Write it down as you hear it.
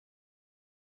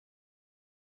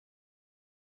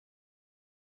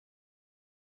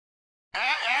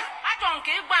I don't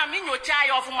care about me, your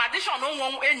child of addition no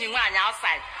one anyone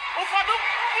outside. Or for the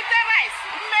rice,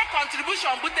 make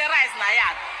contribution with the rice na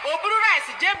or blue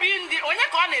rice, JB in the only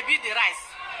corner be the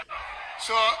rice.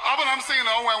 So I'm saying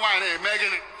no one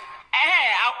Megan.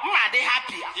 They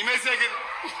happy. You may say it.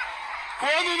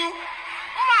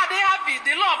 They happy,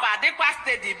 the lover, they quite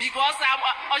steady because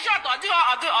I'm short or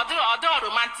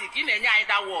romantic in any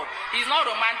other word. He's not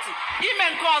romantic. He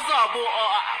may cause up or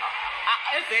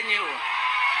if any. I'm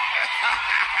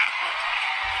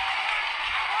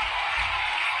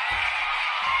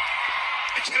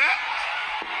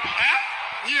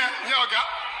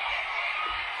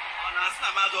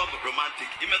romantic.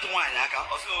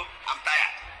 Also, I'm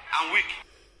tired. I'm weak.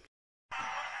 You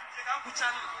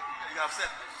have said.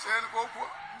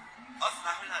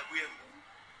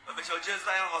 But you're just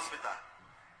dying hospital.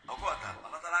 I'll go at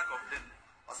another complaint.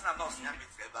 Also, I'm not seeing me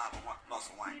together. Not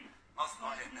wine. Not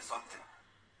something.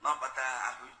 Not but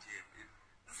I'm going to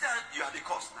you are the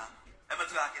cause now.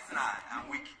 I'm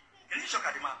weak. Can you shock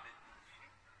at the map?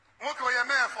 What can you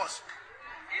make first?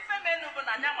 If a man over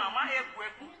a mamma, I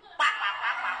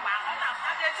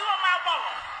two of my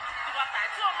bottle.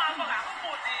 Two of my bottle.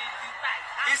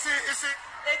 Is it?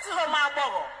 It's two of my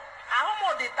bottle. I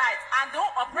hope the tight and the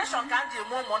operation can do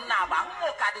more now. But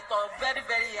who can it very,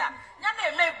 very young? You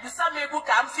may make some book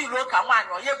and feel look at one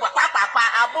or you go, Papa,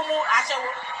 Abumu, Asha.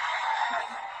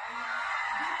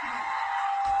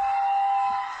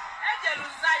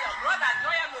 Your brother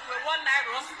Joya will be 1 night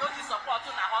hospital to support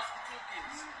on a hospital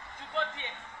bills. To go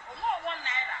there, or more 1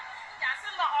 naira. There's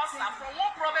no ulcer from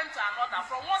one problem to another,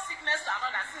 from one sickness to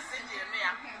another since in the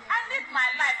area. I live my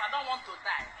life, I don't want to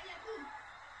die.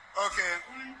 Okay.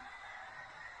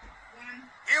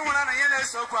 You want to hear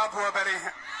so quite poor, Betty.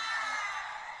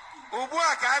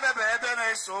 Ubua Kada better than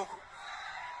a so.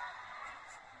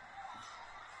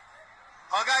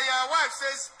 Okay, your wife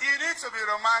says you need to be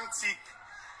romantic.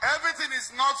 Everything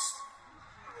is not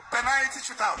penalty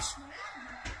shootout.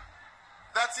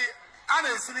 That's it. Anna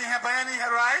is sitting here by any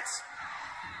right?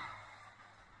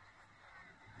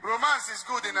 Romance is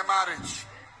good in a marriage.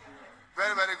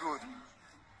 Very, very good.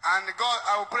 And God,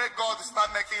 I will pray God to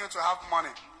start making you to have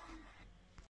money.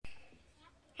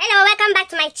 Hello, welcome back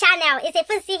to my channel. It's a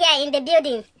Fusi here in the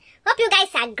building. Hope you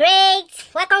guys are great.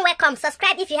 Welcome.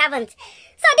 Subscribe if you haven't.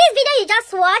 So this video you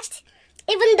just watched,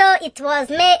 even though it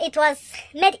was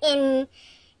made in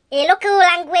a local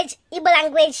language, Igbo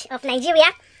language of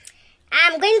Nigeria,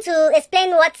 I'm going to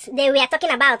explain what they were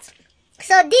talking about.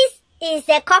 So this is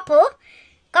a couple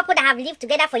that have lived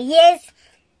together for years.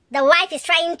 The wife is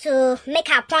trying to make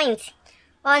her point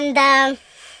on the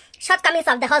shortcomings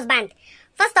of the husband.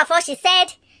 First of all, she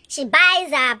said she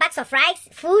buys bags of rice,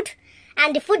 food,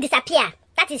 and the food disappear.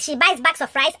 That is, she buys bags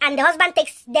of rice and the husband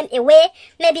takes them away,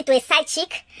 maybe to a side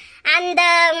chick. And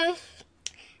the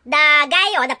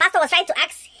guy or the pastor was trying to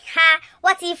ask her,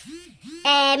 what if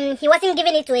he wasn't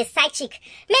giving it to a side chick?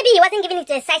 Maybe he wasn't giving it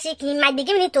to a side chick, he might be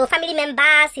giving it to family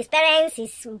members, his parents,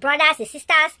 his brothers, his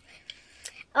sisters.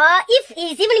 Or if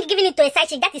he's even giving it to a side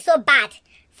chick, that is so bad.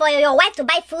 For your wife to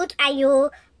buy food and you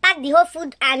pack the whole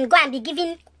food and go and be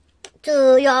giving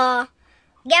to your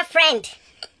girlfriend.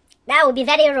 That would be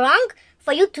very wrong.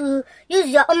 For you to use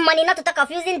your own money, not to talk of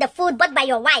using the food bought by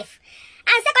your wife.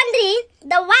 And secondly,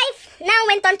 the wife now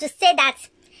went on to say that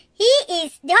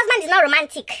the husband is not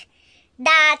romantic.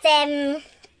 That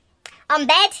on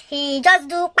bed, he just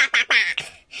do pa.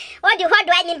 What do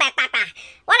I mean by pa?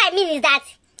 What I mean is that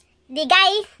the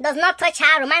guy does not touch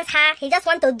her, romance her. He just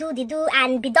wants to do the do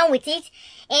and be done with it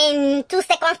in 2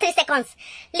 seconds, 3 seconds.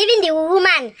 Leaving the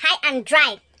woman high and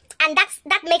dry. And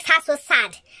that makes her so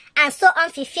sad and so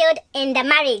unfulfilled in the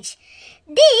marriage.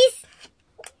 This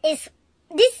is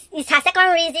her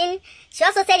second reason. She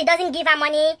also said he doesn't give her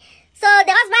money. So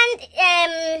the husband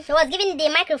was given the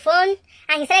microphone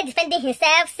and he started defending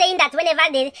himself, saying that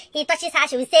whenever he touches her,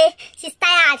 she will say she's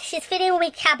tired, she's feeling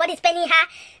weak, her body's paining her,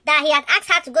 that he had asked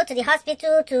her to go to the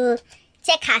hospital to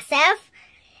check herself,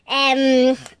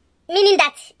 meaning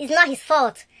that it's not his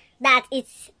fault that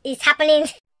it's happening.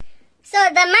 So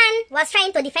the man was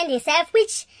trying to defend himself,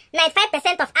 which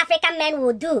 95% of African men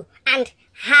will do and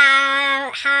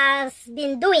has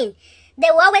been doing. They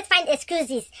will always find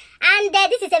excuses. And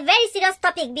this is a very serious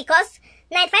topic because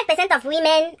 95% of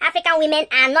women, African women,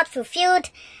 are not fulfilled.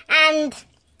 And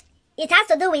it has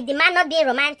to do with the man not being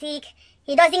romantic.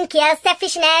 He doesn't care,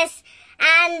 selfishness.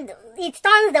 And it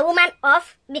turns the woman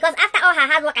off because after all her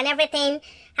hard work and everything,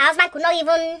 her husband could not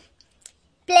even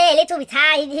play a little with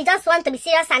her. He just wants to be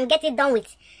serious and get it done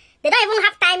with. They don't even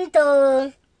have time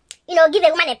to, give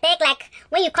a woman a peck, like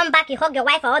when you come back, you hug your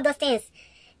wife or all those things.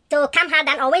 to calm her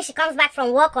down, or when she comes back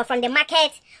from work or from the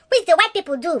market, which the white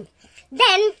people do.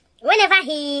 Then whenever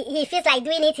he feels like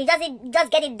doing it, he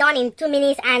just get it done in 2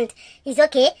 minutes and he's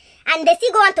okay. And they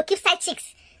still go on to keep side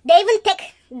chicks. They even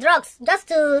take drugs just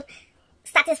to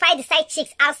satisfy the side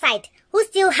chicks outside who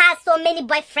still has so many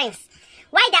boyfriends.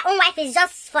 Why their own wife is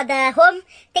just for the home,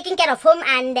 taking care of home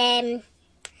and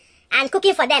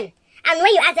cooking for them. And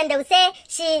when you ask them, they will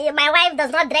say, my wife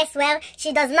does not dress well, she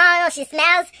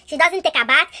smells, she doesn't take a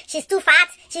bath, she's too fat,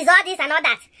 she's all this and all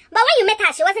that. But when you met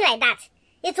her, she wasn't like that.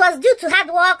 It was due to hard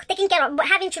work, taking care of,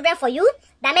 having children for you,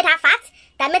 that made her fat,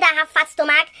 that made her have fat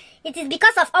stomach. It is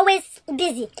because of always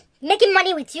busy, making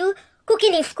money with you,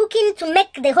 cooking to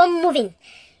make the home moving.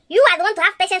 You are the one to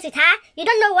have patience with her. You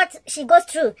don't know what she goes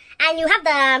through, and you have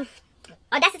the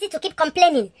audacity to keep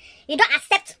complaining. You don't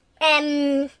accept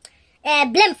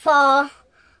blame for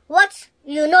what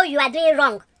you know you are doing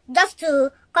wrong, just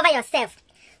to cover yourself.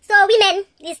 So women,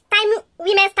 it's time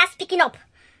women start speaking up.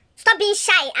 Stop being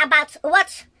shy about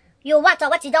what you want or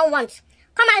what you don't want.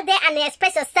 Come out there and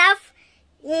express yourself.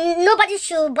 Nobody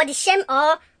should body shame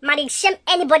or marry shame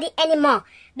anybody anymore,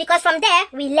 because from there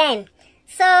we learn.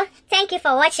 So thank you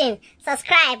for watching.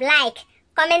 Subscribe, like,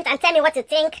 comment, and tell me what you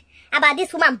think about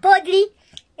this woman boldly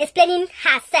explaining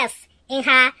herself in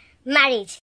her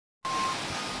marriage.